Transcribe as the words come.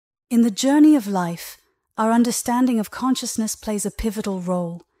In the journey of life, our understanding of consciousness plays a pivotal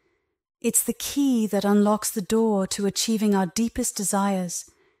role. It's the key that unlocks the door to achieving our deepest desires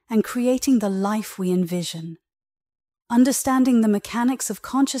and creating the life we envision. Understanding the mechanics of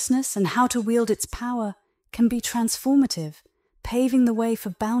consciousness and how to wield its power can be transformative, paving the way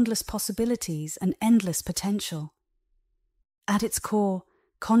for boundless possibilities and endless potential. At its core,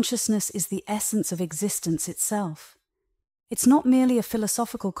 consciousness is the essence of existence itself. It's not merely a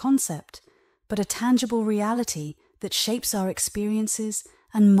philosophical concept, but a tangible reality that shapes our experiences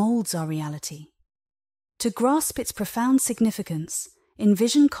and molds our reality. To grasp its profound significance,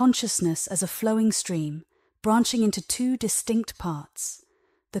 envision consciousness as a flowing stream, branching into two distinct parts.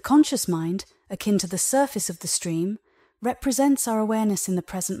 The conscious mind, akin to the surface of the stream, represents our awareness in the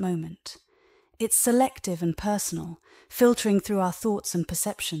present moment. It's selective and personal, filtering through our thoughts and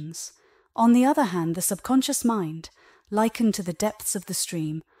perceptions. On the other hand, the subconscious mind, likened to the depths of the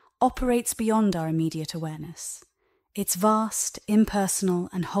stream, operates beyond our immediate awareness. It's vast, impersonal,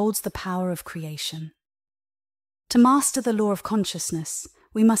 and holds the power of creation. To master the law of consciousness,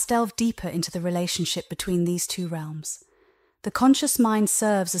 we must delve deeper into the relationship between these two realms. The conscious mind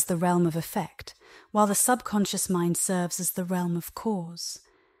serves as the realm of effect, while the subconscious mind serves as the realm of cause.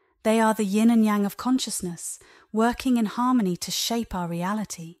 They are the yin and yang of consciousness, working in harmony to shape our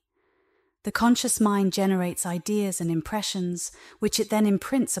reality. The conscious mind generates ideas and impressions, which it then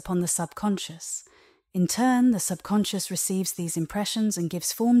imprints upon the subconscious. In turn, the subconscious receives these impressions and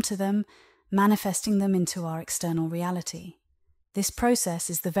gives form to them, manifesting them into our external reality. This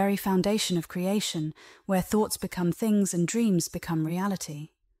process is the very foundation of creation, where thoughts become things and dreams become reality.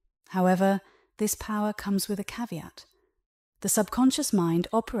 However, this power comes with a caveat. The subconscious mind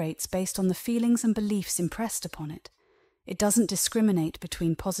operates based on the feelings and beliefs impressed upon it. It doesn't discriminate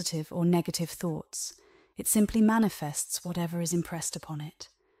between positive or negative thoughts. It simply manifests whatever is impressed upon it.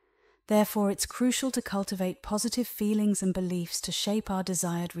 Therefore, it's crucial to cultivate positive feelings and beliefs to shape our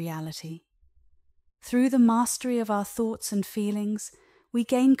desired reality. Through the mastery of our thoughts and feelings, we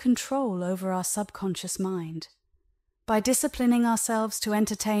gain control over our subconscious mind. By disciplining ourselves to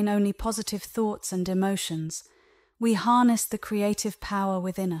entertain only positive thoughts and emotions, we harness the creative power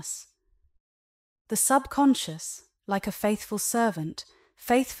within us. The subconscious, like a faithful servant,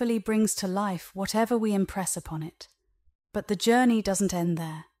 faithfully brings to life whatever we impress upon it. But the journey doesn't end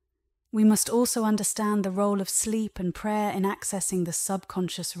there. We must also understand the role of sleep and prayer in accessing the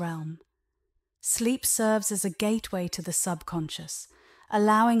subconscious realm. Sleep serves as a gateway to the subconscious,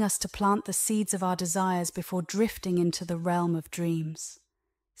 allowing us to plant the seeds of our desires before drifting into the realm of dreams.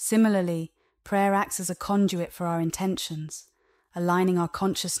 Similarly, prayer acts as a conduit for our intentions, aligning our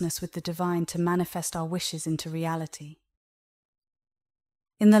consciousness with the divine to manifest our wishes into reality.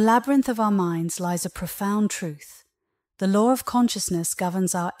 In the labyrinth of our minds lies a profound truth. The law of consciousness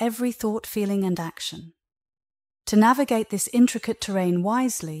governs our every thought, feeling, and action. To navigate this intricate terrain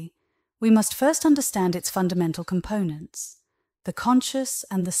wisely, we must first understand its fundamental components, the conscious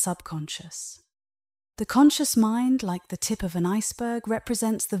and the subconscious. The conscious mind, like the tip of an iceberg,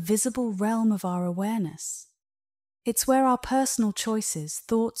 represents the visible realm of our awareness. It's where our personal choices,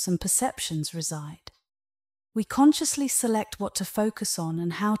 thoughts, and perceptions reside. We consciously select what to focus on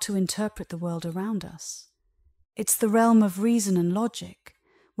and how to interpret the world around us. It's the realm of reason and logic,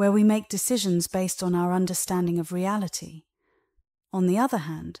 where we make decisions based on our understanding of reality. On the other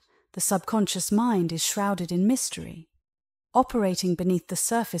hand, the subconscious mind is shrouded in mystery, operating beneath the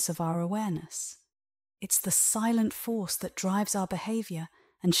surface of our awareness. It's the silent force that drives our behavior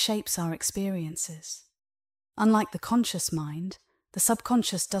and shapes our experiences. Unlike the conscious mind, the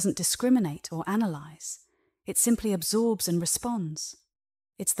subconscious doesn't discriminate or analyze. It simply absorbs and responds.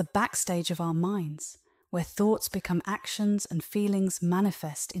 It's the backstage of our minds, where thoughts become actions and feelings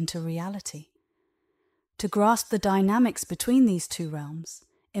manifest into reality. To grasp the dynamics between these two realms,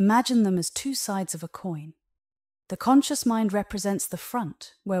 imagine them as two sides of a coin. The conscious mind represents the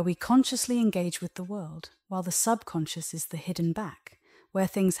front, where we consciously engage with the world, while the subconscious is the hidden back, where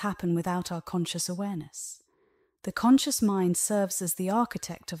things happen without our conscious awareness. The conscious mind serves as the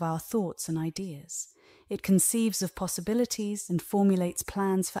architect of our thoughts and ideas. It conceives of possibilities and formulates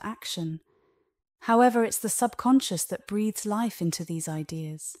plans for action. However, it's the subconscious that breathes life into these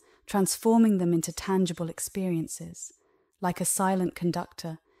ideas, transforming them into tangible experiences. Like a silent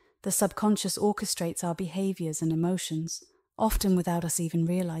conductor, the subconscious orchestrates our behaviors and emotions, often without us even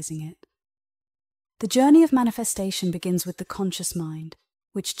realizing it. The journey of manifestation begins with the conscious mind,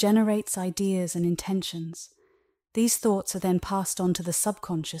 which generates ideas and intentions. These thoughts are then passed on to the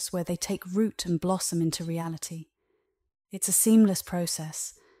subconscious, where they take root and blossom into reality. It's a seamless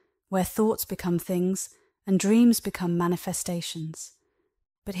process, where thoughts become things and dreams become manifestations.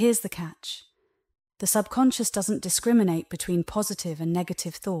 But here's the catch. The subconscious doesn't discriminate between positive and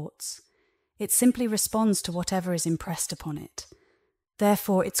negative thoughts. It simply responds to whatever is impressed upon it.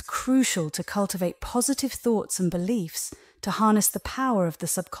 Therefore, it's crucial to cultivate positive thoughts and beliefs to harness the power of the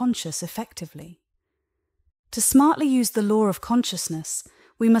subconscious effectively. To smartly use the law of consciousness,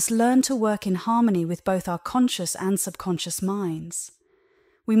 we must learn to work in harmony with both our conscious and subconscious minds.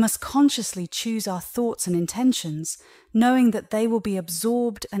 We must consciously choose our thoughts and intentions, knowing that they will be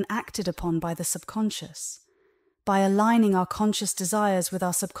absorbed and acted upon by the subconscious. By aligning our conscious desires with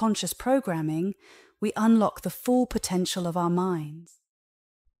our subconscious programming, we unlock the full potential of our minds.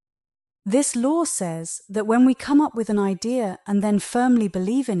 This law says that when we come up with an idea and then firmly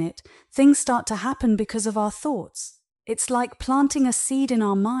believe in it, things start to happen because of our thoughts. It's like planting a seed in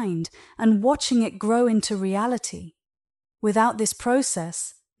our mind and watching it grow into reality. Without this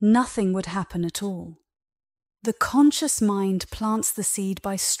process, nothing would happen at all. The conscious mind plants the seed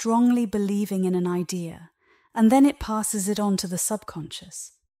by strongly believing in an idea, and then it passes it on to the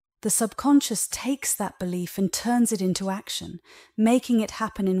subconscious. The subconscious takes that belief and turns it into action, making it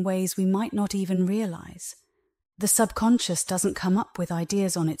happen in ways we might not even realize. The subconscious doesn't come up with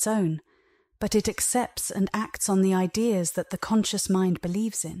ideas on its own, but it accepts and acts on the ideas that the conscious mind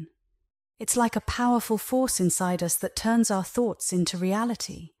believes in. It's like a powerful force inside us that turns our thoughts into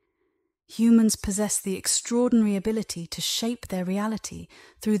reality. Humans possess the extraordinary ability to shape their reality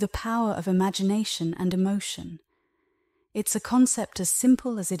through the power of imagination and emotion. It's a concept as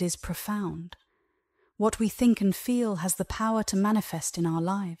simple as it is profound. What we think and feel has the power to manifest in our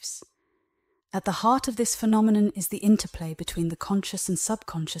lives. At the heart of this phenomenon is the interplay between the conscious and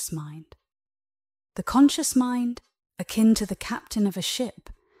subconscious mind. The conscious mind, akin to the captain of a ship,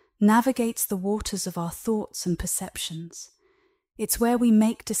 navigates the waters of our thoughts and perceptions. It's where we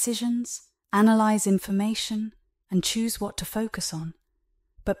make decisions, analyze information, and choose what to focus on.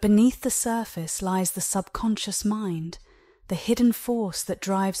 But beneath the surface lies the subconscious mind, the hidden force that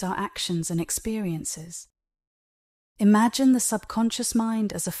drives our actions and experiences. Imagine the subconscious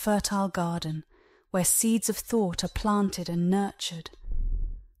mind as a fertile garden where seeds of thought are planted and nurtured.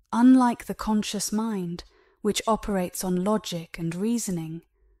 Unlike the conscious mind, which operates on logic and reasoning,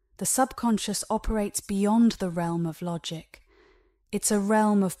 the subconscious operates beyond the realm of logic. It's a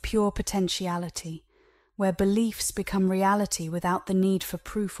realm of pure potentiality, where beliefs become reality without the need for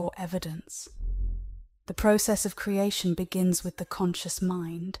proof or evidence. The process of creation begins with the conscious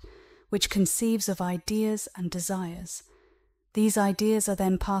mind, which conceives of ideas and desires. These ideas are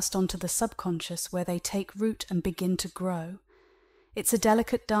then passed on to the subconscious, where they take root and begin to grow. It's a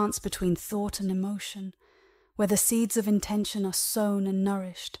delicate dance between thought and emotion, where the seeds of intention are sown and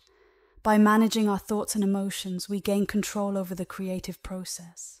nourished. By managing our thoughts and emotions, we gain control over the creative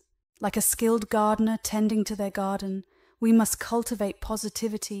process. Like a skilled gardener tending to their garden, we must cultivate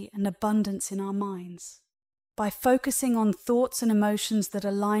positivity and abundance in our minds. By focusing on thoughts and emotions that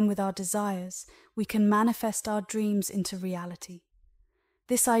align with our desires, we can manifest our dreams into reality.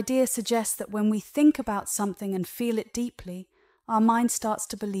 This idea suggests that when we think about something and feel it deeply, our mind starts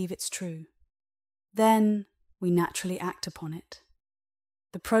to believe it's true. Then we naturally act upon it.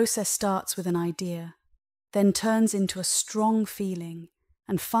 The process starts with an idea, then turns into a strong feeling,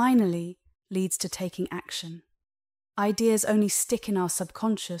 and finally leads to taking action. Ideas only stick in our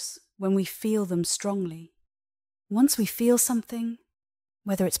subconscious when we feel them strongly. Once we feel something,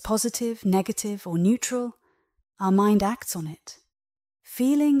 whether it's positive, negative, or neutral, our mind acts on it.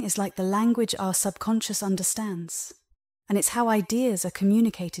 Feeling is like the language our subconscious understands, and it's how ideas are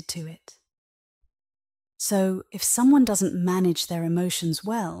communicated to it. So, if someone doesn't manage their emotions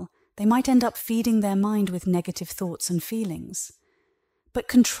well, they might end up feeding their mind with negative thoughts and feelings. But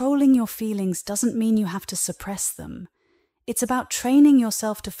controlling your feelings doesn't mean you have to suppress them. It's about training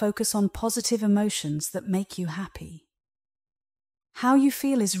yourself to focus on positive emotions that make you happy. How you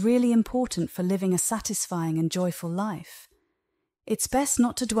feel is really important for living a satisfying and joyful life. It's best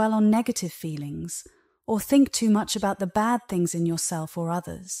not to dwell on negative feelings or think too much about the bad things in yourself or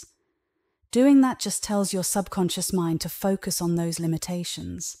others. Doing that just tells your subconscious mind to focus on those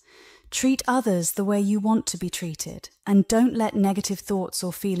limitations. Treat others the way you want to be treated, and don't let negative thoughts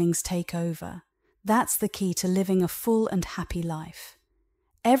or feelings take over. That's the key to living a full and happy life.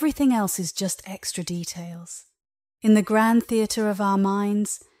 Everything else is just extra details. In the grand theatre of our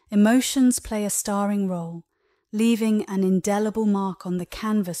minds, emotions play a starring role, leaving an indelible mark on the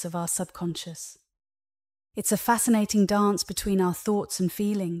canvas of our subconscious. It's a fascinating dance between our thoughts and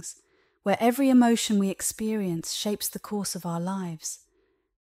feelings, where every emotion we experience shapes the course of our lives.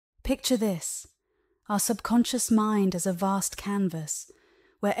 Picture this, our subconscious mind as a vast canvas,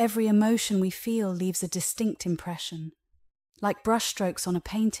 where every emotion we feel leaves a distinct impression. Like brushstrokes on a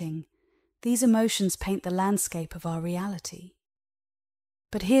painting, these emotions paint the landscape of our reality.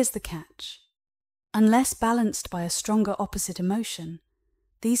 But here's the catch. Unless balanced by a stronger opposite emotion,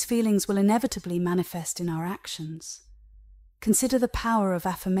 these feelings will inevitably manifest in our actions. Consider the power of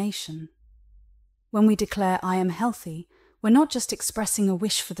affirmation. When we declare, "I am healthy," we're not just expressing a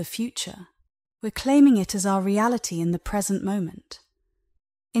wish for the future. We're claiming it as our reality in the present moment.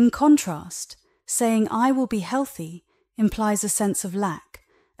 In contrast, saying, "I will be healthy," implies a sense of lack,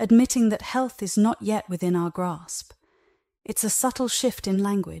 admitting that health is not yet within our grasp. It's a subtle shift in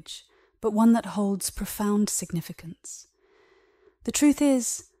language, but one that holds profound significance. The truth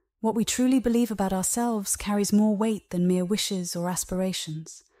is, what we truly believe about ourselves carries more weight than mere wishes or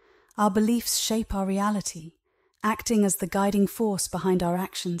aspirations. Our beliefs shape our reality, acting as the guiding force behind our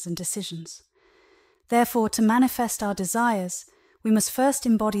actions and decisions. Therefore, to manifest our desires, we must first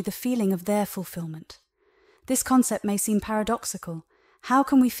embody the feeling of their fulfillment. This concept may seem paradoxical. How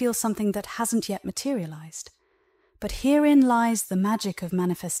can we feel something that hasn't yet materialized? But herein lies the magic of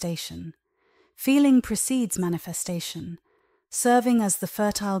manifestation. Feeling precedes manifestation, serving as the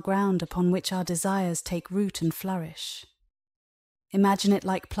fertile ground upon which our desires take root and flourish. Imagine it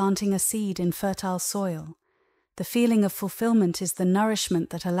like planting a seed in fertile soil. The feeling of fulfillment is the nourishment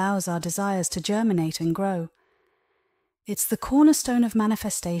that allows our desires to germinate and grow. It's the cornerstone of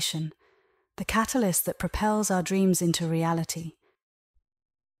manifestation, the catalyst that propels our dreams into reality.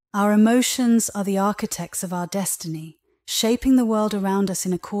 Our emotions are the architects of our destiny, shaping the world around us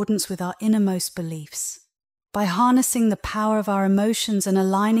in accordance with our innermost beliefs. By harnessing the power of our emotions and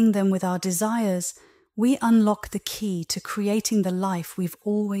aligning them with our desires, we unlock the key to creating the life we've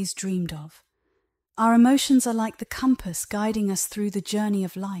always dreamed of. Our emotions are like the compass guiding us through the journey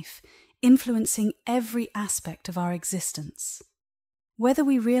of life, influencing every aspect of our existence. Whether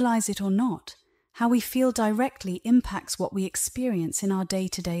we realize it or not, how we feel directly impacts what we experience in our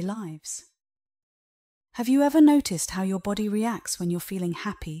day-to-day lives. Have you ever noticed how your body reacts when you're feeling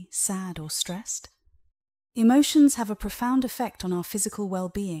happy, sad, or stressed? Emotions have a profound effect on our physical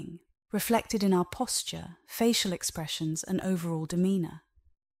well-being, reflected in our posture, facial expressions, and overall demeanor.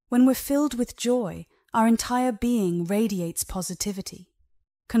 When we're filled with joy, our entire being radiates positivity.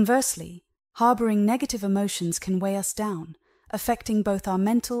 Conversely, harboring negative emotions can weigh us down, affecting both our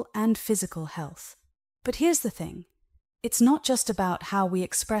mental and physical health. But here's the thing. It's not just about how we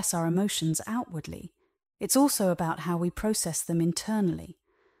express our emotions outwardly. It's also about how we process them internally.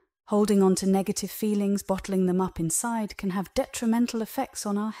 Holding on to negative feelings, bottling them up inside, can have detrimental effects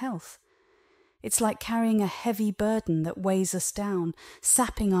on our health. It's like carrying a heavy burden that weighs us down,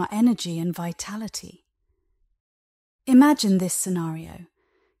 sapping our energy and vitality. Imagine this scenario.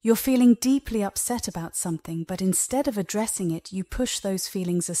 You're feeling deeply upset about something, but instead of addressing it, you push those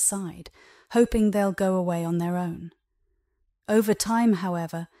feelings aside, hoping they'll go away on their own. Over time,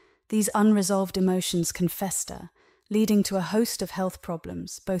 however, these unresolved emotions can fester, leading to a host of health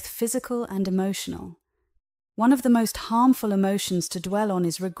problems, both physical and emotional. One of the most harmful emotions to dwell on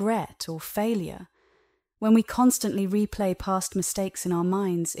is regret or failure. When we constantly replay past mistakes in our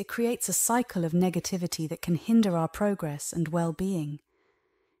minds, it creates a cycle of negativity that can hinder our progress and well-being.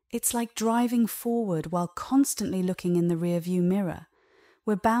 It's like driving forward while constantly looking in the rearview mirror.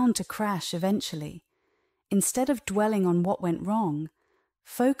 We're bound to crash eventually. Instead of dwelling on what went wrong,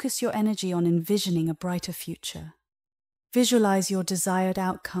 focus your energy on envisioning a brighter future. Visualize your desired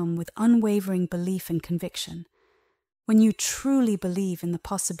outcome with unwavering belief and conviction. When you truly believe in the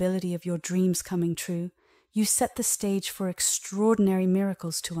possibility of your dreams coming true, you set the stage for extraordinary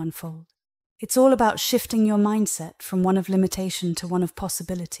miracles to unfold. It's all about shifting your mindset from one of limitation to one of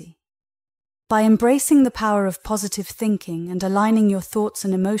possibility. By embracing the power of positive thinking and aligning your thoughts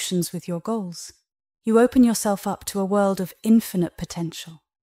and emotions with your goals, you open yourself up to a world of infinite potential.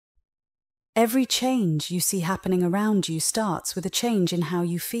 Every change you see happening around you starts with a change in how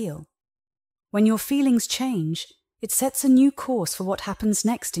you feel. When your feelings change, it sets a new course for what happens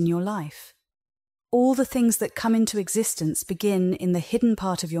next in your life. All the things that come into existence begin in the hidden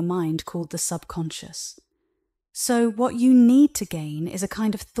part of your mind called the subconscious. So what you need to gain is a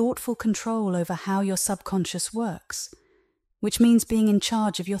kind of thoughtful control over how your subconscious works, which means being in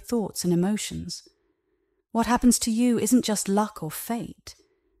charge of your thoughts and emotions. What happens to you isn't just luck or fate.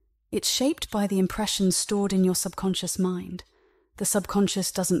 It's shaped by the impressions stored in your subconscious mind. The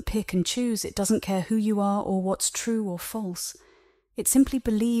subconscious doesn't pick and choose. It doesn't care who you are or what's true or false. It simply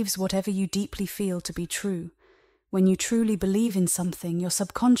believes whatever you deeply feel to be true. When you truly believe in something, your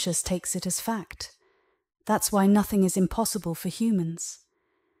subconscious takes it as fact. That's why nothing is impossible for humans.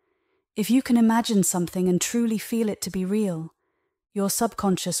 If you can imagine something and truly feel it to be real, your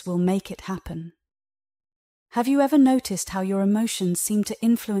subconscious will make it happen. Have you ever noticed how your emotions seem to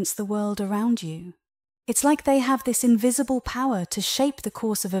influence the world around you? It's like they have this invisible power to shape the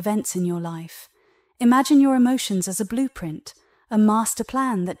course of events in your life. Imagine your emotions as a blueprint, a master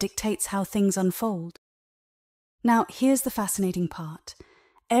plan that dictates how things unfold. Now, here's the fascinating part.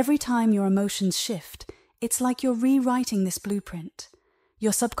 Every time your emotions shift, it's like you're rewriting this blueprint.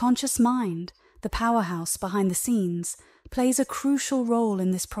 Your subconscious mind, the powerhouse behind the scenes, plays a crucial role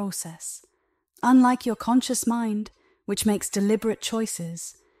in this process. Unlike your conscious mind, which makes deliberate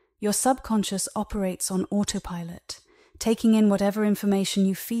choices, your subconscious operates on autopilot, taking in whatever information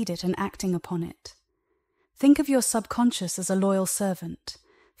you feed it and acting upon it. Think of your subconscious as a loyal servant,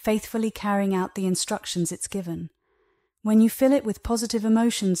 faithfully carrying out the instructions it's given. When you fill it with positive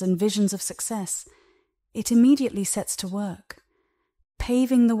emotions and visions of success, it immediately sets to work,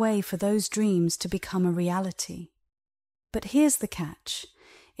 paving the way for those dreams to become a reality. But here's the catch.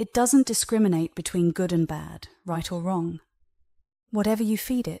 It doesn't discriminate between good and bad, right or wrong. Whatever you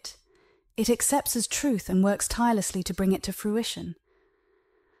feed it, it accepts as truth and works tirelessly to bring it to fruition.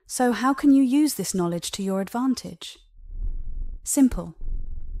 So how can you use this knowledge to your advantage? Simple.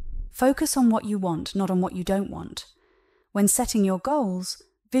 Focus on what you want, not on what you don't want. When setting your goals,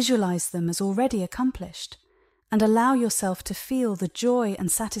 visualize them as already accomplished, and allow yourself to feel the joy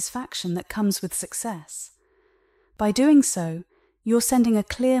and satisfaction that comes with success. By doing so, you're sending a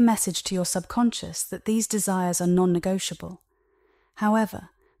clear message to your subconscious that these desires are non-negotiable. However,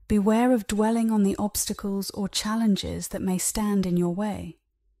 beware of dwelling on the obstacles or challenges that may stand in your way.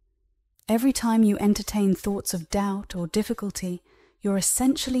 Every time you entertain thoughts of doubt or difficulty, you're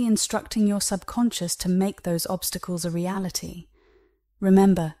essentially instructing your subconscious to make those obstacles a reality.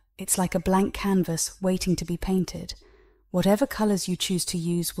 Remember, it's like a blank canvas waiting to be painted. Whatever colors you choose to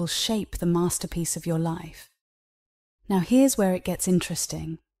use will shape the masterpiece of your life. Now here's where it gets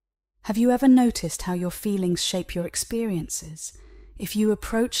interesting. Have you ever noticed how your feelings shape your experiences? If you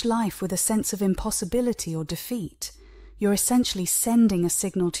approach life with a sense of impossibility or defeat, you're essentially sending a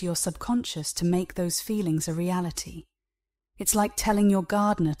signal to your subconscious to make those feelings a reality. It's like telling your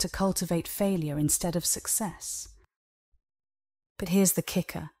gardener to cultivate failure instead of success. But here's the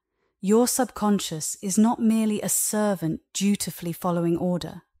kicker. Your subconscious is not merely a servant dutifully following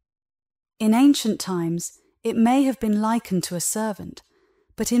order. In ancient times, it may have been likened to a servant,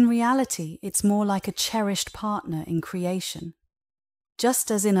 but in reality, it's more like a cherished partner in creation.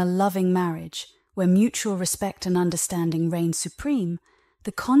 Just as in a loving marriage, where mutual respect and understanding reign supreme,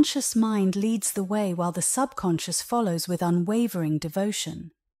 the conscious mind leads the way while the subconscious follows with unwavering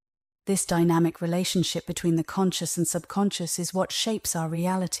devotion. This dynamic relationship between the conscious and subconscious is what shapes our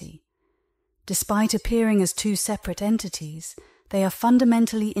reality. Despite appearing as two separate entities, they are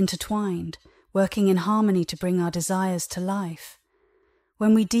fundamentally intertwined, working in harmony to bring our desires to life.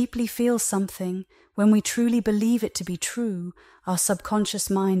 When we deeply feel something, when we truly believe it to be true, our subconscious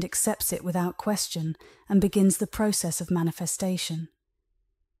mind accepts it without question and begins the process of manifestation.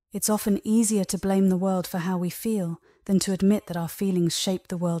 It's often easier to blame the world for how we feel than to admit that our feelings shape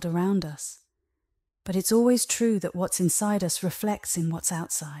the world around us. But it's always true that what's inside us reflects in what's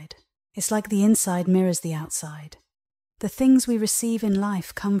outside. It's like the inside mirrors the outside. The things we receive in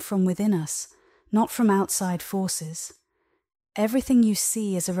life come from within us, not from outside forces. Everything you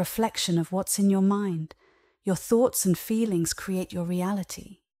see is a reflection of what's in your mind. Your thoughts and feelings create your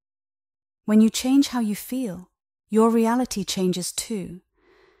reality. When you change how you feel, your reality changes too.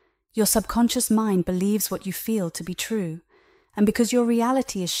 Your subconscious mind believes what you feel to be true, and because your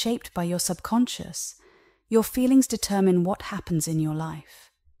reality is shaped by your subconscious, your feelings determine what happens in your life.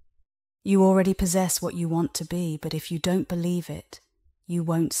 You already possess what you want to be, but if you don't believe it, you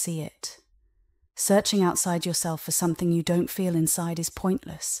won't see it. Searching outside yourself for something you don't feel inside is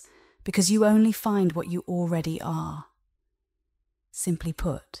pointless, because you only find what you already are. Simply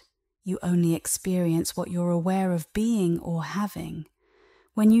put, you only experience what you're aware of being or having.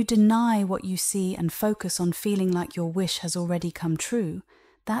 When you deny what you see and focus on feeling like your wish has already come true,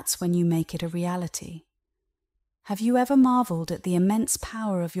 that's when you make it a reality. Have you ever marveled at the immense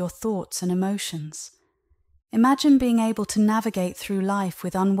power of your thoughts and emotions? Imagine being able to navigate through life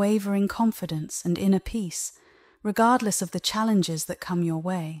with unwavering confidence and inner peace, regardless of the challenges that come your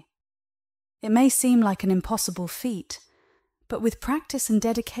way. It may seem like an impossible feat, but with practice and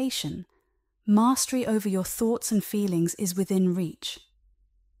dedication, mastery over your thoughts and feelings is within reach.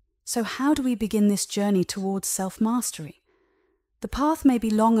 So how do we begin this journey towards self-mastery? The path may be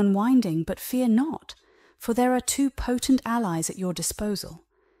long and winding, but fear not, for there are two potent allies at your disposal: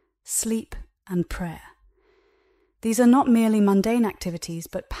 sleep and prayer. These are not merely mundane activities,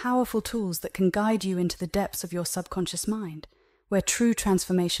 but powerful tools that can guide you into the depths of your subconscious mind, where true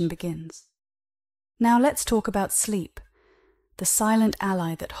transformation begins. Now let's talk about sleep, the silent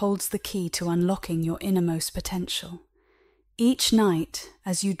ally that holds the key to unlocking your innermost potential. Each night,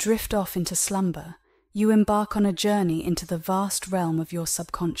 as you drift off into slumber, you embark on a journey into the vast realm of your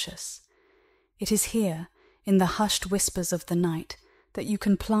subconscious. It is here, in the hushed whispers of the night, that you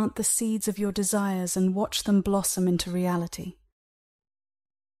can plant the seeds of your desires and watch them blossom into reality.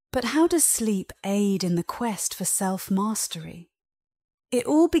 But how does sleep aid in the quest for self-mastery? It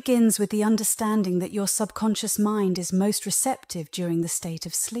all begins with the understanding that your subconscious mind is most receptive during the state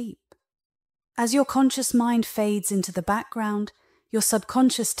of sleep. As your conscious mind fades into the background, your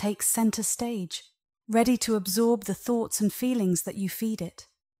subconscious takes center stage, ready to absorb the thoughts and feelings that you feed it.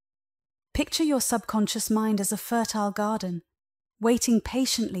 Picture your subconscious mind as a fertile garden, waiting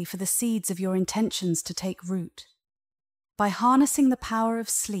patiently for the seeds of your intentions to take root. By harnessing the power of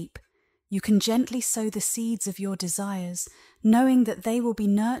sleep, you can gently sow the seeds of your desires, knowing that they will be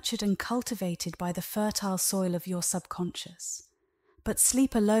nurtured and cultivated by the fertile soil of your subconscious. But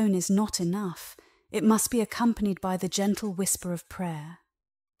sleep alone is not enough. It must be accompanied by the gentle whisper of prayer.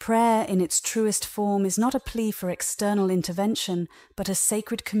 Prayer in its truest form is not a plea for external intervention, but a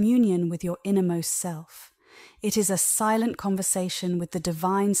sacred communion with your innermost self. It is a silent conversation with the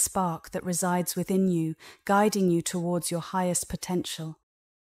divine spark that resides within you, guiding you towards your highest potential.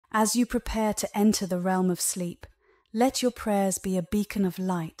 As you prepare to enter the realm of sleep, let your prayers be a beacon of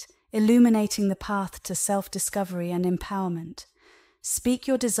light, illuminating the path to self-discovery and empowerment. Speak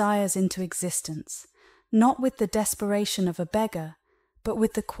your desires into existence, not with the desperation of a beggar, but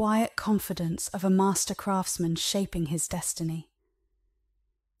with the quiet confidence of a master craftsman shaping his destiny.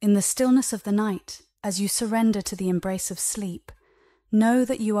 In the stillness of the night, as you surrender to the embrace of sleep, know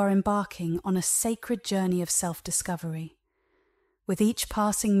that you are embarking on a sacred journey of self-discovery. With each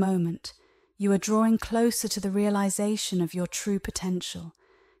passing moment, you are drawing closer to the realization of your true potential,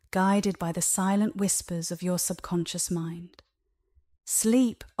 guided by the silent whispers of your subconscious mind.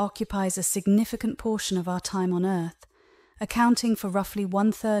 Sleep occupies a significant portion of our time on Earth, accounting for roughly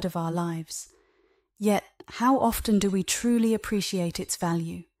 1/3 of our lives. Yet, how often do we truly appreciate its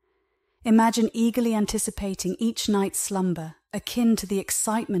value? Imagine eagerly anticipating each night's slumber, akin to the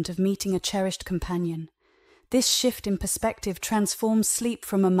excitement of meeting a cherished companion. This shift in perspective transforms sleep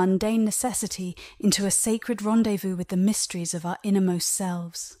from a mundane necessity into a sacred rendezvous with the mysteries of our innermost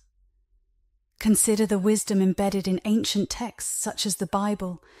selves. Consider the wisdom embedded in ancient texts such as the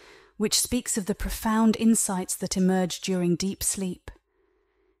Bible, which speaks of the profound insights that emerge during deep sleep.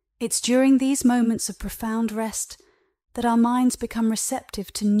 It's during these moments of profound rest that our minds become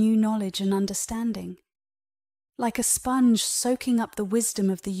receptive to new knowledge and understanding, like a sponge soaking up the wisdom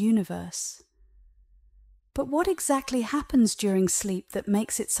of the universe. But what exactly happens during sleep that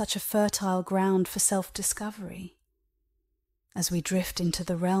makes it such a fertile ground for self-discovery? As we drift into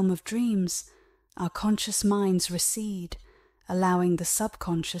the realm of dreams, our conscious minds recede, allowing the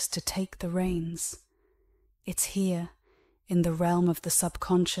subconscious to take the reins. It's here, in the realm of the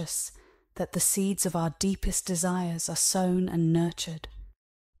subconscious, that the seeds of our deepest desires are sown and nurtured.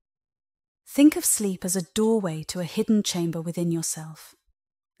 Think of sleep as a doorway to a hidden chamber within yourself,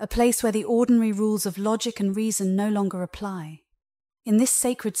 a place where the ordinary rules of logic and reason no longer apply. In this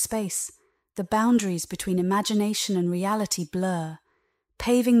sacred space, the boundaries between imagination and reality blur,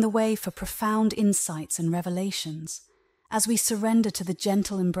 paving the way for profound insights and revelations. As we surrender to the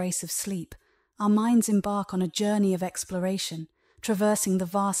gentle embrace of sleep, our minds embark on a journey of exploration, traversing the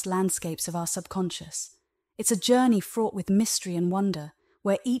vast landscapes of our subconscious. It's a journey fraught with mystery and wonder,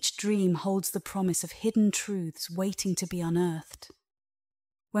 where each dream holds the promise of hidden truths waiting to be unearthed.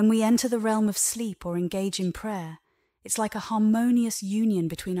 When we enter the realm of sleep or engage in prayer, it's like a harmonious union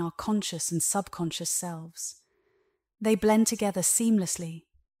between our conscious and subconscious selves. They blend together seamlessly,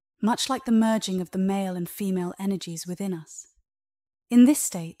 much like the merging of the male and female energies within us. In this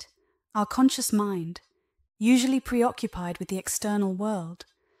state, our conscious mind, usually preoccupied with the external world,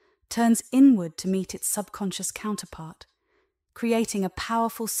 turns inward to meet its subconscious counterpart, creating a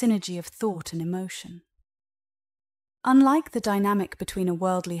powerful synergy of thought and emotion. Unlike the dynamic between a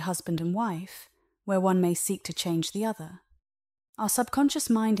worldly husband and wife, where one may seek to change the other, our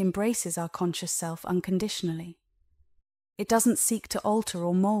subconscious mind embraces our conscious self unconditionally. It doesn't seek to alter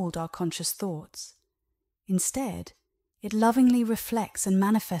or mold our conscious thoughts. Instead, it lovingly reflects and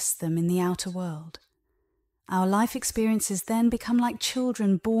manifests them in the outer world. Our life experiences then become like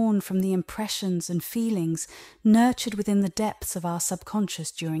children born from the impressions and feelings nurtured within the depths of our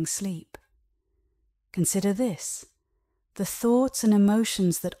subconscious during sleep. Consider this. The thoughts and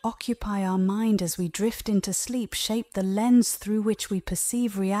emotions that occupy our mind as we drift into sleep shape the lens through which we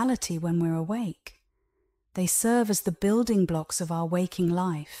perceive reality when we're awake. They serve as the building blocks of our waking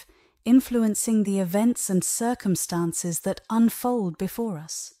life, influencing the events and circumstances that unfold before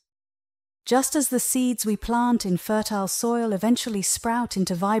us. Just as the seeds we plant in fertile soil eventually sprout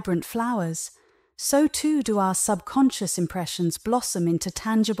into vibrant flowers, so too do our subconscious impressions blossom into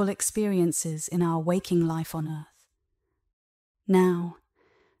tangible experiences in our waking life on Earth. Now,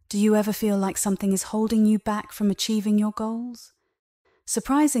 do you ever feel like something is holding you back from achieving your goals?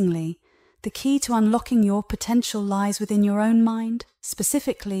 Surprisingly, the key to unlocking your potential lies within your own mind,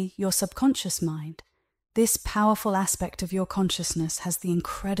 specifically your subconscious mind. This powerful aspect of your consciousness has the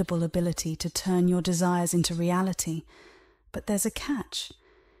incredible ability to turn your desires into reality. But there's a catch.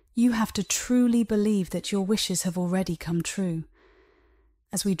 You have to truly believe that your wishes have already come true.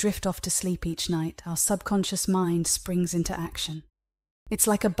 As we drift off to sleep each night, our subconscious mind springs into action. It's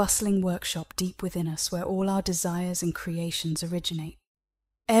like a bustling workshop deep within us where all our desires and creations originate.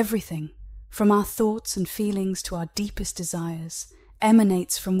 Everything, from our thoughts and feelings to our deepest desires,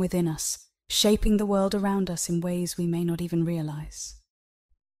 emanates from within us, shaping the world around us in ways we may not even realize.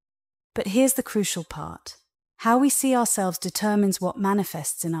 But here's the crucial part. How we see ourselves determines what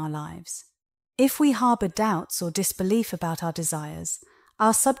manifests in our lives. If we harbor doubts or disbelief about our desires,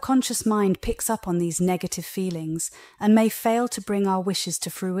 our subconscious mind picks up on these negative feelings and may fail to bring our wishes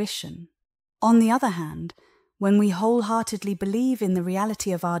to fruition. On the other hand, when we wholeheartedly believe in the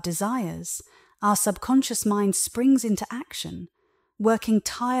reality of our desires, our subconscious mind springs into action, working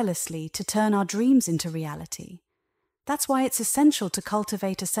tirelessly to turn our dreams into reality. That's why it's essential to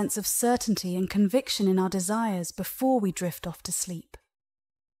cultivate a sense of certainty and conviction in our desires before we drift off to sleep.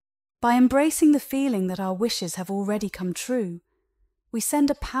 By embracing the feeling that our wishes have already come true, we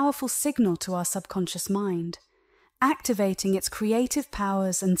send a powerful signal to our subconscious mind, activating its creative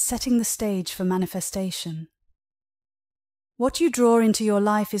powers and setting the stage for manifestation. What you draw into your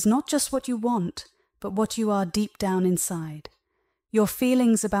life is not just what you want, but what you are deep down inside. Your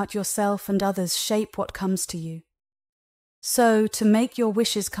feelings about yourself and others shape what comes to you. So, to make your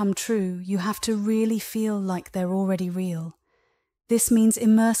wishes come true, you have to really feel like they're already real. This means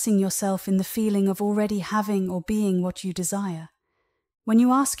immersing yourself in the feeling of already having or being what you desire. When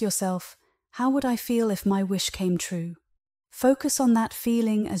you ask yourself, how would I feel if my wish came true? Focus on that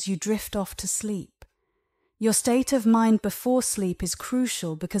feeling as you drift off to sleep. Your state of mind before sleep is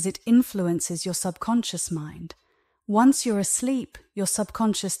crucial because it influences your subconscious mind. Once you're asleep, your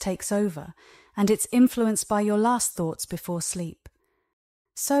subconscious takes over, and it's influenced by your last thoughts before sleep.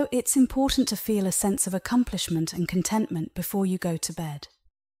 So it's important to feel a sense of accomplishment and contentment before you go to bed.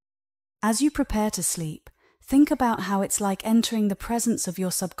 As you prepare to sleep, think about how it's like entering the presence of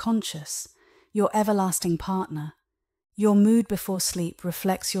your subconscious, your everlasting partner. Your mood before sleep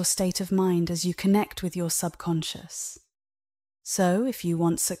reflects your state of mind as you connect with your subconscious. So, if you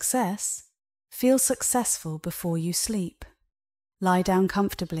want success, feel successful before you sleep. Lie down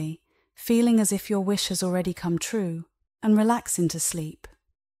comfortably, feeling as if your wish has already come true, and relax into sleep.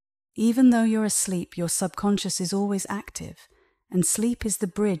 Even though you're asleep, your subconscious is always active, and sleep is the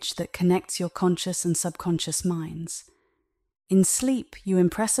bridge that connects your conscious and subconscious minds. In sleep, you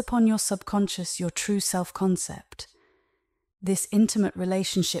impress upon your subconscious your true self-concept. This intimate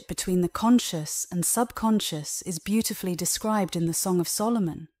relationship between the conscious and subconscious is beautifully described in the Song of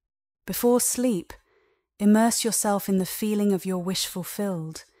Solomon. Before sleep, immerse yourself in the feeling of your wish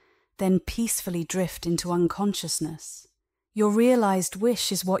fulfilled, then peacefully drift into unconsciousness. Your realized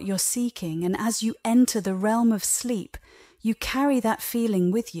wish is what you're seeking, and as you enter the realm of sleep, you carry that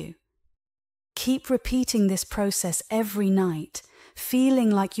feeling with you. Keep repeating this process every night,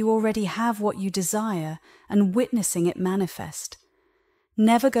 feeling like you already have what you desire and witnessing it manifest.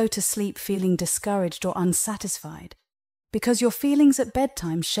 Never go to sleep feeling discouraged or unsatisfied, because your feelings at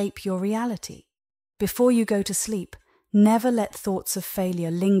bedtime shape your reality. Before you go to sleep, never let thoughts of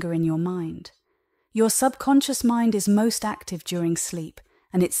failure linger in your mind. Your subconscious mind is most active during sleep,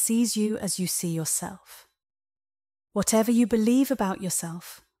 and it sees you as you see yourself. Whatever you believe about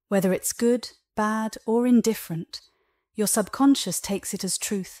yourself, whether it's good, bad, or indifferent, your subconscious takes it as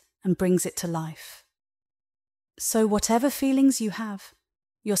truth and brings it to life. So whatever feelings you have,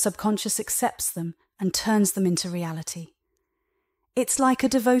 your subconscious accepts them and turns them into reality. It's like a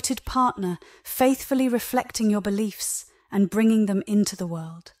devoted partner, faithfully reflecting your beliefs and bringing them into the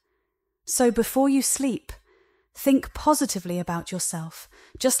world. So before you sleep, think positively about yourself,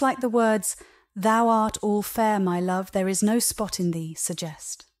 just like the words, "Thou art all fair, my love, there is no spot in thee,"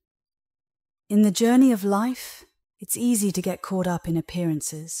 suggest. In the journey of life, it's easy to get caught up in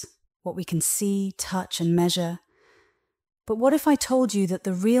appearances, what we can see, touch, and measure. But what if I told you that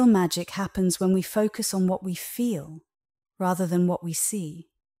the real magic happens when we focus on what we feel rather than what we see?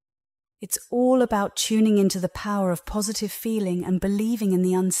 It's all about tuning into the power of positive feeling and believing in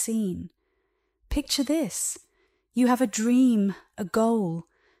the unseen. Picture this. You have a dream, a goal,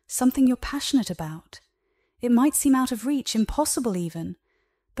 something you're passionate about. It might seem out of reach, impossible even,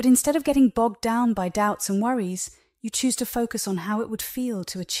 but instead of getting bogged down by doubts and worries, you choose to focus on how it would feel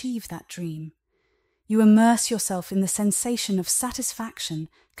to achieve that dream. You immerse yourself in the sensation of satisfaction,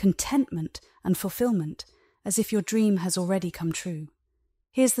 contentment, and fulfillment, as if your dream has already come true.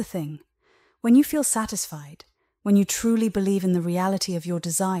 Here's the thing. When you feel satisfied, when you truly believe in the reality of your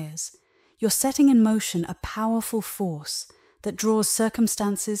desires, you're setting in motion a powerful force that draws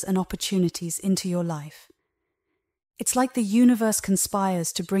circumstances and opportunities into your life. It's like the universe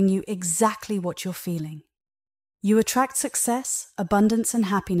conspires to bring you exactly what you're feeling. You attract success, abundance, and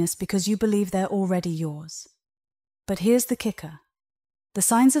happiness because you believe they're already yours. But here's the kicker. The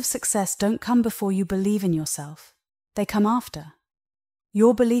signs of success don't come before you believe in yourself. They come after.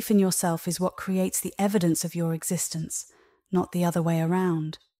 Your belief in yourself is what creates the evidence of your existence, not the other way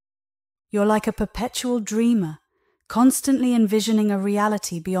around. You're like a perpetual dreamer, constantly envisioning a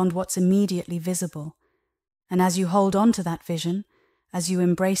reality beyond what's immediately visible. And as you hold on to that vision, as you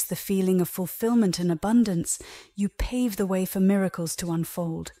embrace the feeling of fulfillment and abundance, you pave the way for miracles to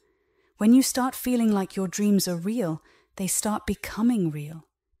unfold. When you start feeling like your dreams are real, they start becoming real.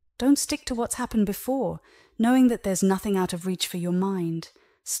 Don't stick to what's happened before, knowing that there's nothing out of reach for your mind.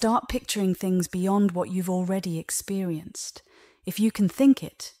 Start picturing things beyond what you've already experienced. If you can think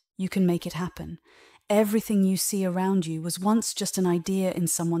it, you can make it happen. Everything you see around you was once just an idea in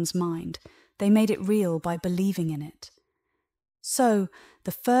someone's mind. They made it real by believing in it. So,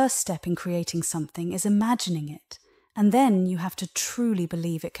 the first step in creating something is imagining it, and then you have to truly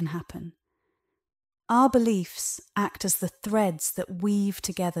believe it can happen. Our beliefs act as the threads that weave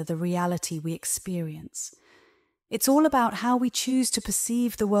together the reality we experience. It's all about how we choose to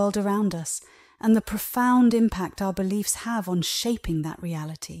perceive the world around us and the profound impact our beliefs have on shaping that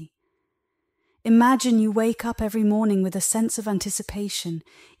reality. Imagine you wake up every morning with a sense of anticipation,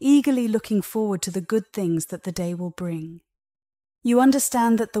 eagerly looking forward to the good things that the day will bring. You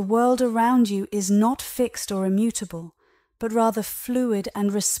understand that the world around you is not fixed or immutable, but rather fluid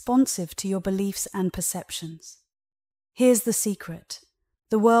and responsive to your beliefs and perceptions. Here's the secret.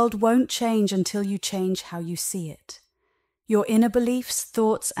 The world won't change until you change how you see it. Your inner beliefs,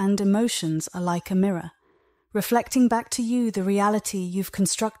 thoughts, and emotions are like a mirror, reflecting back to you the reality you've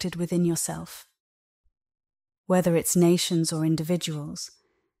constructed within yourself. Whether it's nations or individuals,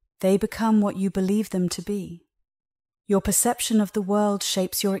 they become what you believe them to be. Your perception of the world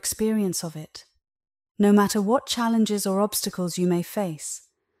shapes your experience of it. No matter what challenges or obstacles you may face,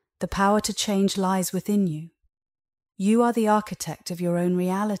 the power to change lies within you. You are the architect of your own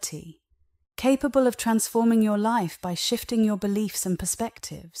reality, capable of transforming your life by shifting your beliefs and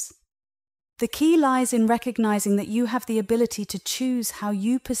perspectives. The key lies in recognizing that you have the ability to choose how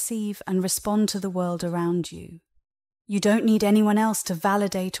you perceive and respond to the world around you. You don't need anyone else to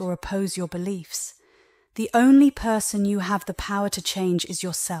validate or oppose your beliefs. The only person you have the power to change is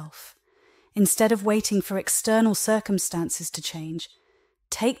yourself. Instead of waiting for external circumstances to change,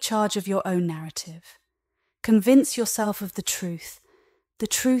 take charge of your own narrative. Convince yourself of the truth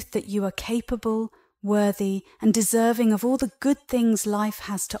that you are capable, worthy, and deserving of all the good things life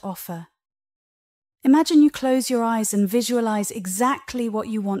has to offer. Imagine you close your eyes and visualize exactly what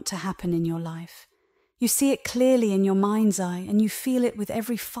you want to happen in your life. You see it clearly in your mind's eye and you feel it with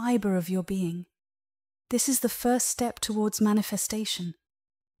every fiber of your being. This is the first step towards manifestation,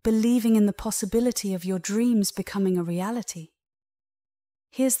 believing in the possibility of your dreams becoming a reality.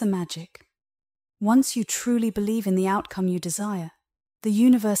 Here's the magic. Once you truly believe in the outcome you desire, the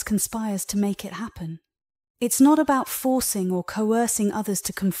universe conspires to make it happen. It's not about forcing or coercing others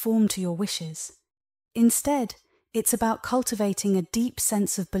to conform to your wishes. Instead, it's about cultivating a deep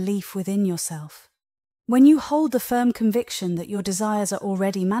sense of belief within yourself. When you hold the firm conviction that your desires are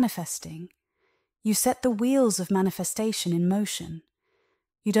already manifesting, you set the wheels of manifestation in motion.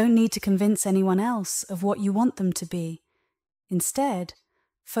 You don't need to convince anyone else of what you want them to be. Instead,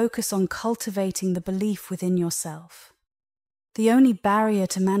 focus on cultivating the belief within yourself. The only barrier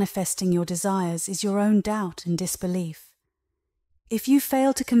to manifesting your desires is your own doubt and disbelief. If you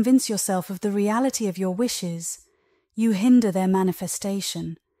fail to convince yourself of the reality of your wishes, you hinder their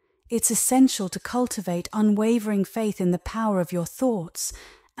manifestation. It's essential to cultivate unwavering faith in the power of your thoughts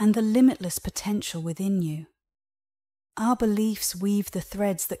and the limitless potential within you. Our beliefs weave the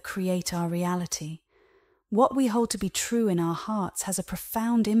threads that create our reality. What we hold to be true in our hearts has a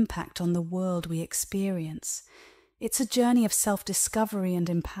profound impact on the world we experience. It's a journey of self-discovery and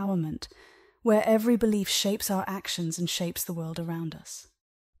empowerment, where every belief shapes our actions and shapes the world around us.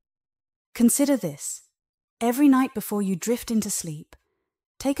 Consider this. Every night before you drift into sleep,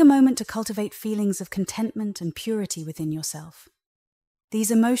 take a moment to cultivate feelings of contentment and purity within yourself.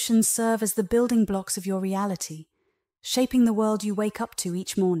 These emotions serve as the building blocks of your reality, shaping the world you wake up to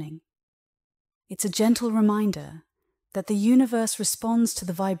each morning. It's a gentle reminder that the universe responds to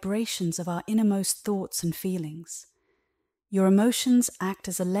the vibrations of our innermost thoughts and feelings. Your emotions act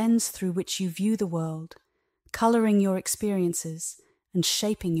as a lens through which you view the world, coloring your experiences and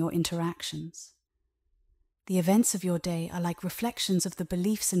shaping your interactions. The events of your day are like reflections of the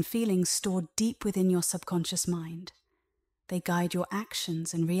beliefs and feelings stored deep within your subconscious mind. They guide your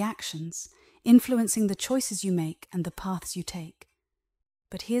actions and reactions, influencing the choices you make and the paths you take.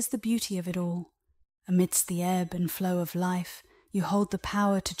 But here's the beauty of it all. Amidst the ebb and flow of life, you hold the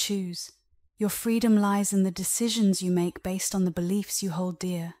power to choose. Your freedom lies in the decisions you make based on the beliefs you hold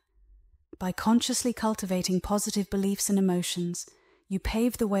dear. By consciously cultivating positive beliefs and emotions, you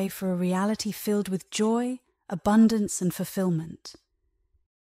pave the way for a reality filled with joy, abundance, and fulfillment.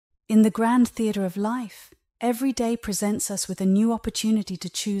 In the grand theatre of life, every day presents us with a new opportunity to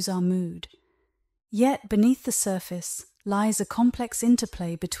choose our mood. Yet beneath the surface lies a complex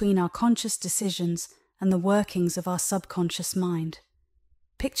interplay between our conscious decisions and the workings of our subconscious mind.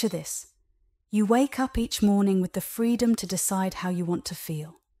 Picture this. You wake up each morning with the freedom to decide how you want to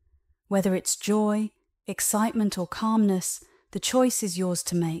feel. Whether it's joy, excitement, or calmness, the choice is yours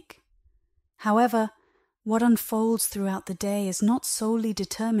to make. However, what unfolds throughout the day is not solely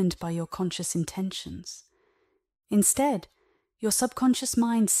determined by your conscious intentions. Instead, your subconscious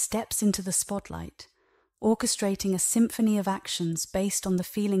mind steps into the spotlight, orchestrating a symphony of actions based on the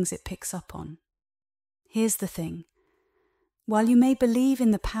feelings it picks up on. Here's the thing. While you may believe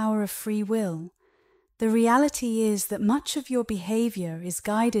in the power of free will, the reality is that much of your behavior is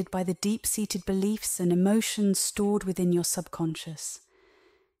guided by the deep-seated beliefs and emotions stored within your subconscious.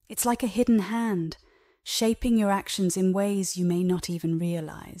 It's like a hidden hand, shaping your actions in ways you may not even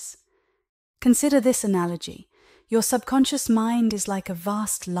realize. Consider this analogy. Your subconscious mind is like a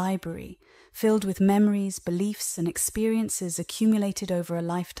vast library, filled with memories, beliefs, and experiences accumulated over a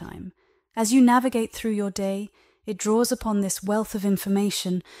lifetime. As you navigate through your day, it draws upon this wealth of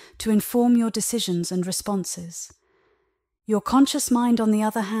information to inform your decisions and responses. Your conscious mind, on the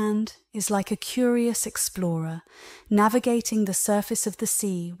other hand, is like a curious explorer, navigating the surface of the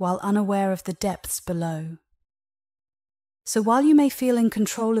sea while unaware of the depths below. So while you may feel in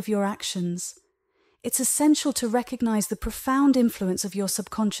control of your actions, it's essential to recognize the profound influence of your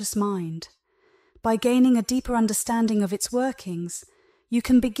subconscious mind. By gaining a deeper understanding of its workings, you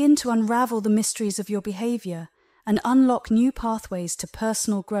can begin to unravel the mysteries of your behavior and unlock new pathways to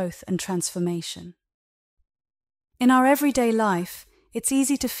personal growth and transformation. In our everyday life, it's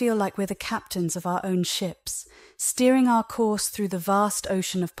easy to feel like we're the captains of our own ships, steering our course through the vast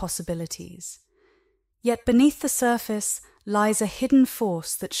ocean of possibilities. Yet beneath the surface lies a hidden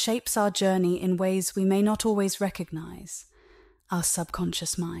force that shapes our journey in ways we may not always recognize: our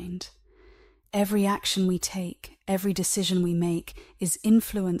subconscious mind. Every action we take, every decision we make, is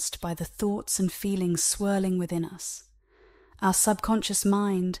influenced by the thoughts and feelings swirling within us. Our subconscious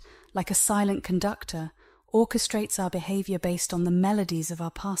mind, like a silent conductor, orchestrates our behavior based on the melodies of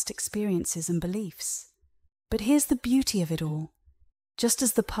our past experiences and beliefs. But here's the beauty of it all. Just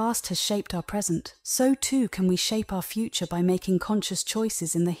as the past has shaped our present, so too can we shape our future by making conscious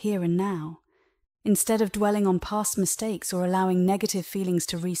choices in the here and now. Instead of dwelling on past mistakes or allowing negative feelings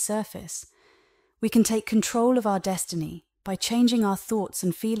to resurface, we can take control of our destiny by changing our thoughts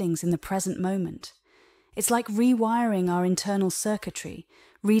and feelings in the present moment. It's like rewiring our internal circuitry,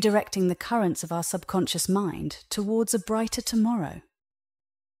 redirecting the currents of our subconscious mind towards a brighter tomorrow.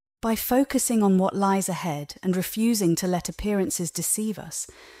 By focusing on what lies ahead and refusing to let appearances deceive us,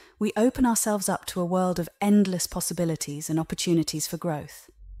 we open ourselves up to a world of endless possibilities and opportunities for growth.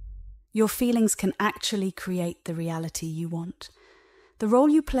 Your feelings can actually create the reality you want. The role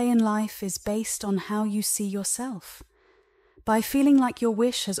you play in life is based on how you see yourself. By feeling like your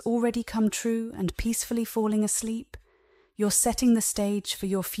wish has already come true and peacefully falling asleep, you're setting the stage for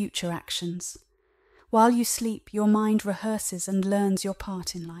your future actions. While you sleep, your mind rehearses and learns your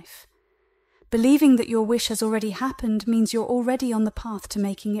part in life. Believing that your wish has already happened means you're already on the path to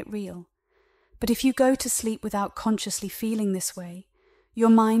making it real. But if you go to sleep without consciously feeling this way, your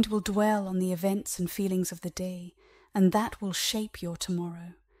mind will dwell on the events and feelings of the day, and that will shape your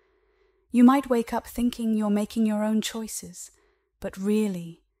tomorrow. You might wake up thinking you're making your own choices, but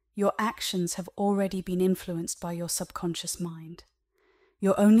really, your actions have already been influenced by your subconscious mind.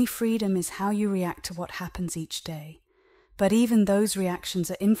 Your only freedom is how you react to what happens each day, but even those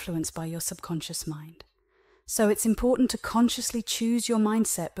reactions are influenced by your subconscious mind. So it's important to consciously choose your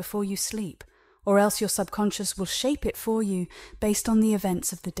mindset before you sleep, or else your subconscious will shape it for you based on the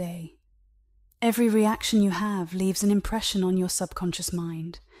events of the day. Every reaction you have leaves an impression on your subconscious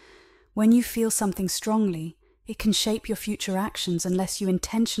mind. When you feel something strongly, it can shape your future actions unless you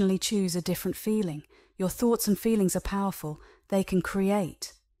intentionally choose a different feeling. Your thoughts and feelings are powerful. They can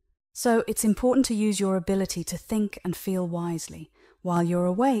create. So it's important to use your ability to think and feel wisely. While you're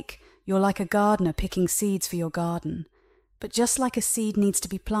awake, you're like a gardener picking seeds for your garden. But just like a seed needs to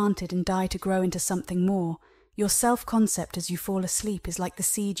be planted and die to grow into something more, your self-concept as you fall asleep is like the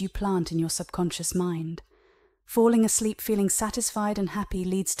seed you plant in your subconscious mind. Falling asleep feeling satisfied and happy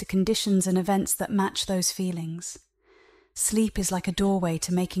leads to conditions and events that match those feelings. Sleep is like a doorway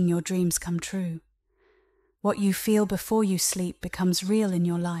to making your dreams come true. What you feel before you sleep becomes real in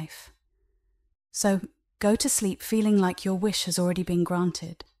your life. So, go to sleep feeling like your wish has already been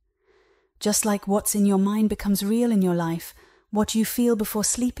granted. Just like what's in your mind becomes real in your life, what you feel before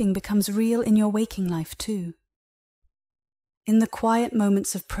sleeping becomes real in your waking life too. In the quiet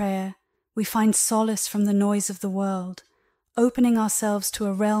moments of prayer, we find solace from the noise of the world, opening ourselves to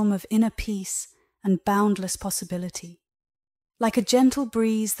a realm of inner peace and boundless possibility. Like a gentle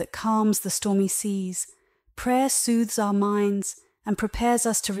breeze that calms the stormy seas, prayer soothes our minds and prepares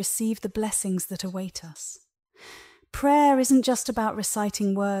us to receive the blessings that await us. Prayer isn't just about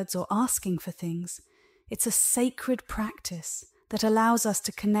reciting words or asking for things. It's a sacred practice that allows us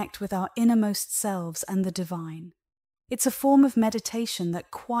to connect with our innermost selves and the divine. It's a form of meditation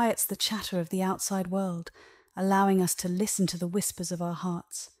that quiets the chatter of the outside world, allowing us to listen to the whispers of our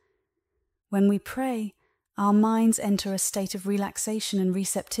hearts. When we pray, our minds enter a state of relaxation and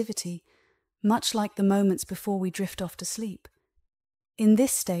receptivity, much like the moments before we drift off to sleep. In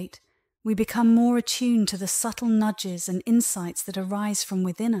this state, we become more attuned to the subtle nudges and insights that arise from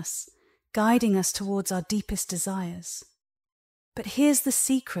within us, guiding us towards our deepest desires. But here's the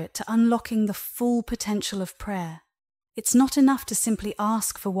secret to unlocking the full potential of prayer. It's not enough to simply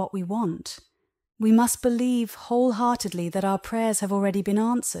ask for what we want. We must believe wholeheartedly that our prayers have already been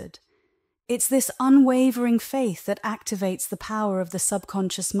answered. It's this unwavering faith that activates the power of the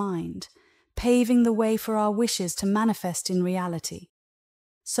subconscious mind, paving the way for our wishes to manifest in reality.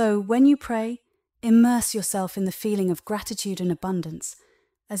 So, when you pray, immerse yourself in the feeling of gratitude and abundance,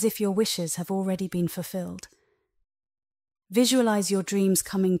 as if your wishes have already been fulfilled. Visualize your dreams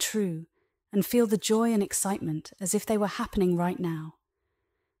coming true, and feel the joy and excitement as if they were happening right now.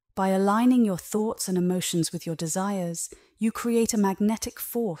 By aligning your thoughts and emotions with your desires, you create a magnetic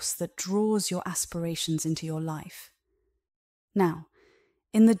force that draws your aspirations into your life. Now,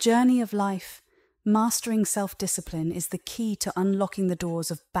 in the journey of life, mastering self-discipline is the key to unlocking the doors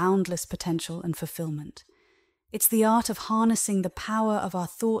of boundless potential and fulfillment. It's the art of harnessing the power of our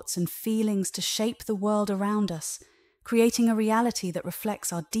thoughts and feelings to shape the world around us, creating a reality that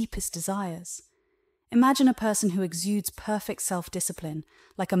reflects our deepest desires. Imagine a person who exudes perfect self-discipline,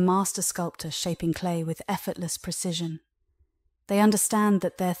 like a master sculptor shaping clay with effortless precision. They understand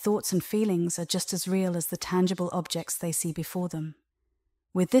that their thoughts and feelings are just as real as the tangible objects they see before them.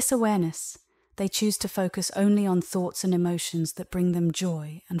 With this awareness, they choose to focus only on thoughts and emotions that bring them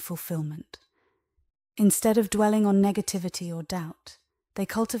joy and fulfillment. Instead of dwelling on negativity or doubt, they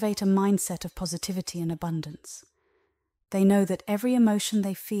cultivate a mindset of positivity and abundance. They know that every emotion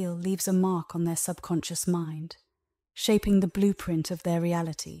they feel leaves a mark on their subconscious mind, shaping the blueprint of their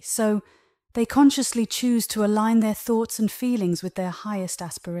reality. So, they consciously choose to align their thoughts and feelings with their highest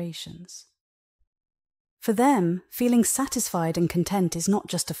aspirations. For them, feeling satisfied and content is not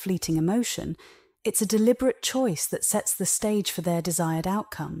just a fleeting emotion, it's a deliberate choice that sets the stage for their desired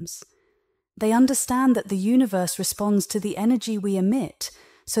outcomes. They understand that the universe responds to the energy we emit,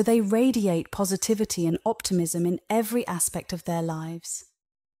 so they radiate positivity and optimism in every aspect of their lives.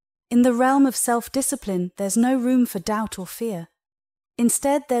 In the realm of self-discipline, there's no room for doubt or fear.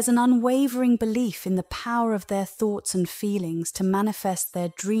 Instead, there's an unwavering belief in the power of their thoughts and feelings to manifest their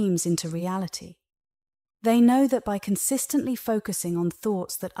dreams into reality. They know that by consistently focusing on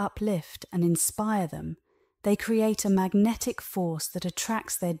thoughts that uplift and inspire them, they create a magnetic force that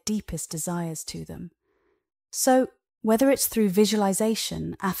attracts their deepest desires to them. So, whether it's through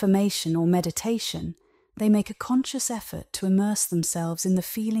visualization, affirmation, or meditation, they make a conscious effort to immerse themselves in the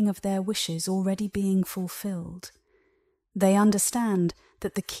feeling of their wishes already being fulfilled. They understand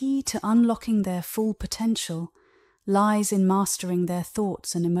that the key to unlocking their full potential lies in mastering their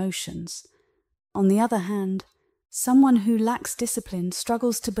thoughts and emotions. On the other hand, someone who lacks discipline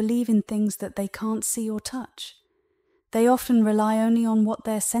struggles to believe in things that they can't see or touch. They often rely only on what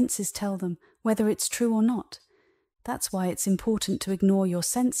their senses tell them, whether it's true or not. That's why it's important to ignore your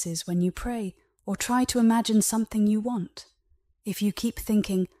senses when you pray, or try to imagine something you want. If you keep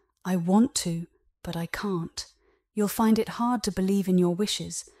thinking, I want to, but I can't, you'll find it hard to believe in your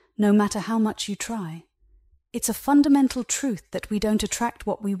wishes, no matter how much you try. It's a fundamental truth that we don't attract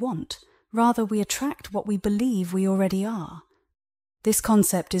what we want, rather we attract what we believe we already are. This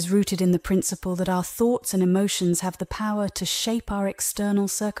concept is rooted in the principle that our thoughts and emotions have the power to shape our external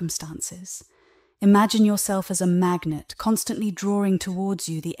circumstances. Imagine yourself as a magnet, constantly drawing towards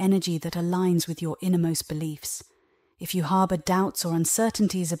you the energy that aligns with your innermost beliefs. If you harbor doubts or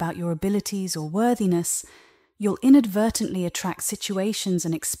uncertainties about your abilities or worthiness, you'll inadvertently attract situations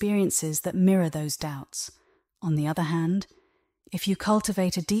and experiences that mirror those doubts. On the other hand, if you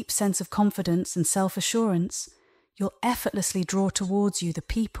cultivate a deep sense of confidence and self-assurance, you'll effortlessly draw towards you the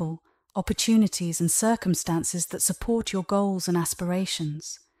people, opportunities, and circumstances that support your goals and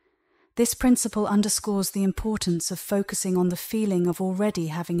aspirations. This principle underscores the importance of focusing on the feeling of already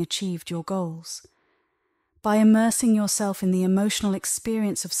having achieved your goals. By immersing yourself in the emotional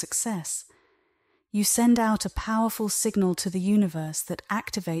experience of success, you send out a powerful signal to the universe that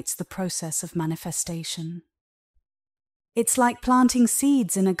activates the process of manifestation. It's like planting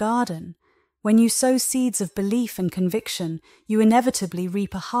seeds in a garden. When you sow seeds of belief and conviction, you inevitably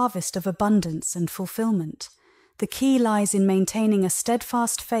reap a harvest of abundance and fulfillment. The key lies in maintaining a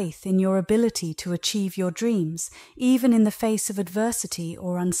steadfast faith in your ability to achieve your dreams, even in the face of adversity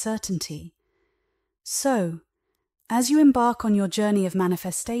or uncertainty. So, as you embark on your journey of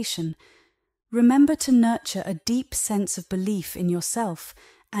manifestation, remember to nurture a deep sense of belief in yourself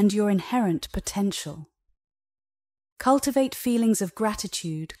and your inherent potential. Cultivate feelings of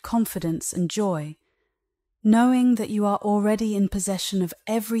gratitude, confidence, and joy, knowing that you are already in possession of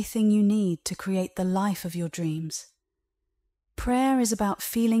everything you need to create the life of your dreams. Prayer is about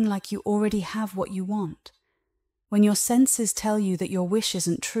feeling like you already have what you want. When your senses tell you that your wish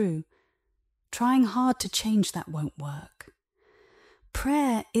isn't true, trying hard to change that won't work.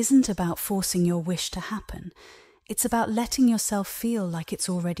 Prayer isn't about forcing your wish to happen. It's about letting yourself feel like it's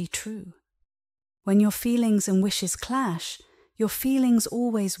already true. When your feelings and wishes clash, your feelings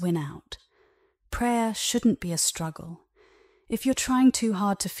always win out. Prayer shouldn't be a struggle. If you're trying too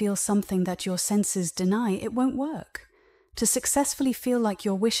hard to feel something that your senses deny, it won't work. To successfully feel like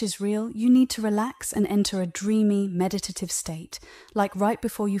your wish is real, you need to relax and enter a dreamy, meditative state, like right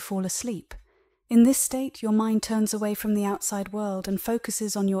before you fall asleep. In this state, your mind turns away from the outside world and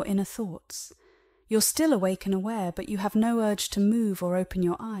focuses on your inner thoughts. You're still awake and aware, but you have no urge to move or open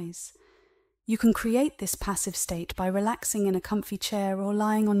your eyes. You can create this passive state by relaxing in a comfy chair or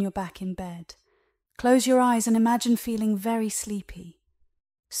lying on your back in bed. Close your eyes and imagine feeling very sleepy.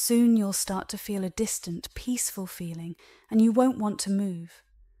 Soon you'll start to feel a distant, peaceful feeling, and you won't want to move.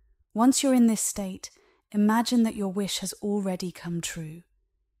 Once you're in this state, imagine that your wish has already come true.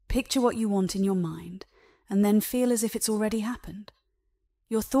 Picture what you want in your mind, and then feel as if it's already happened.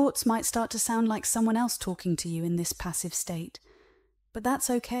 Your thoughts might start to sound like someone else talking to you in this passive state, but that's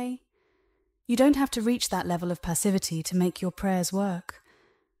okay. You don't have to reach that level of passivity to make your prayers work.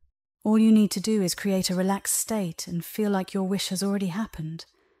 All you need to do is create a relaxed state and feel like your wish has already happened.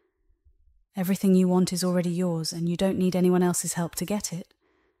 Everything you want is already yours, and you don't need anyone else's help to get it.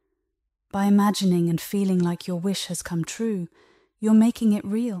 By imagining and feeling like your wish has come true, you're making it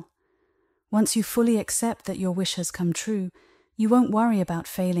real. Once you fully accept that your wish has come true, you won't worry about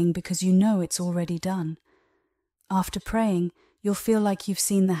failing because you know it's already done. After praying, you'll feel like you've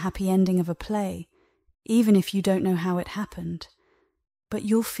seen the happy ending of a play, even if you don't know how it happened. But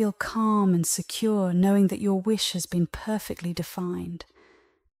you'll feel calm and secure knowing that your wish has been perfectly defined.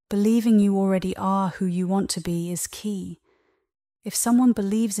 Believing you already are who you want to be is key. If someone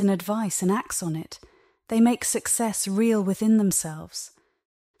believes in advice and acts on it, they make success real within themselves.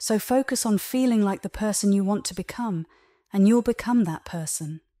 So focus on feeling like the person you want to become, and you'll become that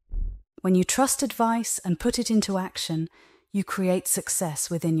person. When you trust advice and put it into action, you create success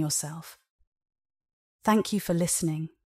within yourself. Thank you for listening.